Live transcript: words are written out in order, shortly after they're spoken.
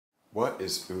What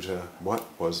is Uta? What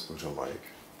was Uta like?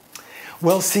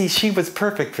 Well, see, she was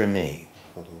perfect for me.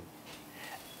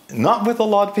 Not with a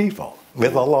lot of people.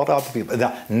 With a lot of other people.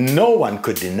 Now, no one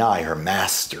could deny her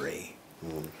mastery.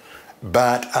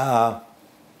 But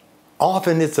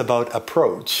often it's about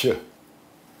approach.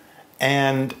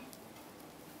 And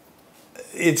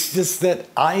it's just that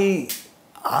I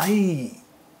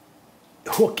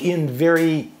hook in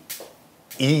very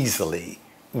easily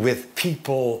with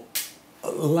people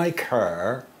like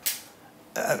her,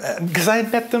 because I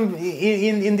had met them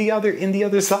in the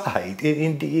other side,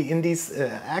 in these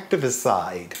activist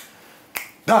side.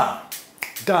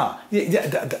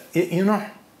 You know.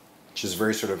 She's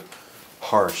very sort of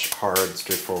harsh, hard,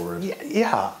 straightforward.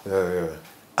 Yeah.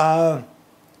 Yeah.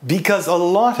 Because a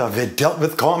lot of it dealt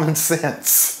with common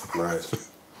sense. Right.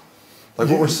 Like,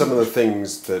 what were some of the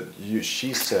things that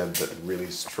she said that really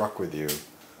struck with you?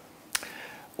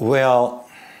 Well,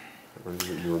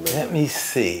 You let me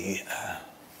see.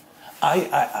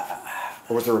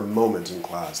 Or was there a moment in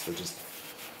class that just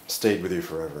stayed with you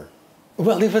forever?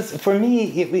 Well, it was, for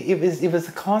me, it was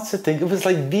a constant thing. It was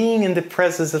like being in the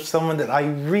presence of someone that I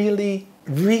really,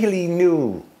 really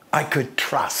knew I could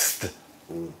trust.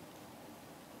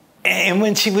 And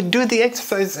when she would do the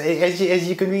exercise, as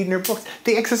you can read in her books,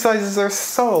 the exercises are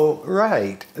so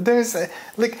right. There's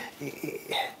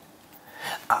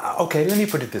okay, let me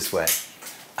put it this way,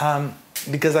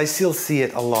 because I still see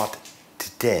it a lot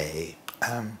today.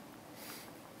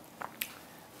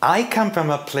 I come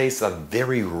from a place of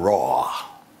very raw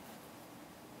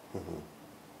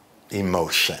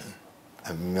emotion,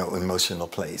 an emotional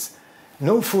place.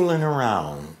 No fooling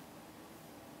around.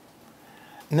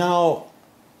 Now,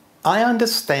 I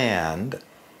understand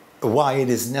why it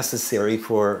is necessary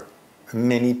for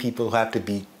many people who have to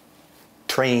be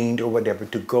trained or whatever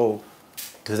to go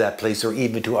to that place, or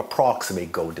even to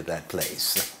approximate go to that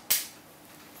place.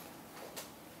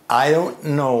 I don't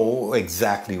know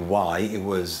exactly why it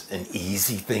was an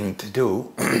easy thing to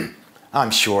do.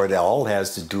 I'm sure it all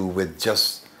has to do with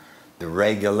just the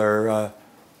regular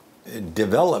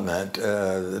development,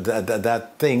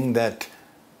 that thing that,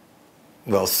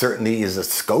 well, certainly is a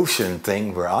Scotian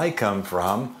thing where I come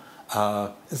from.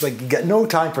 It's like you got no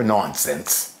time for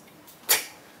nonsense.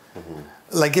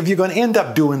 Like, if you're going to end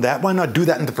up doing that, why not do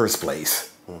that in the first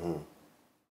place?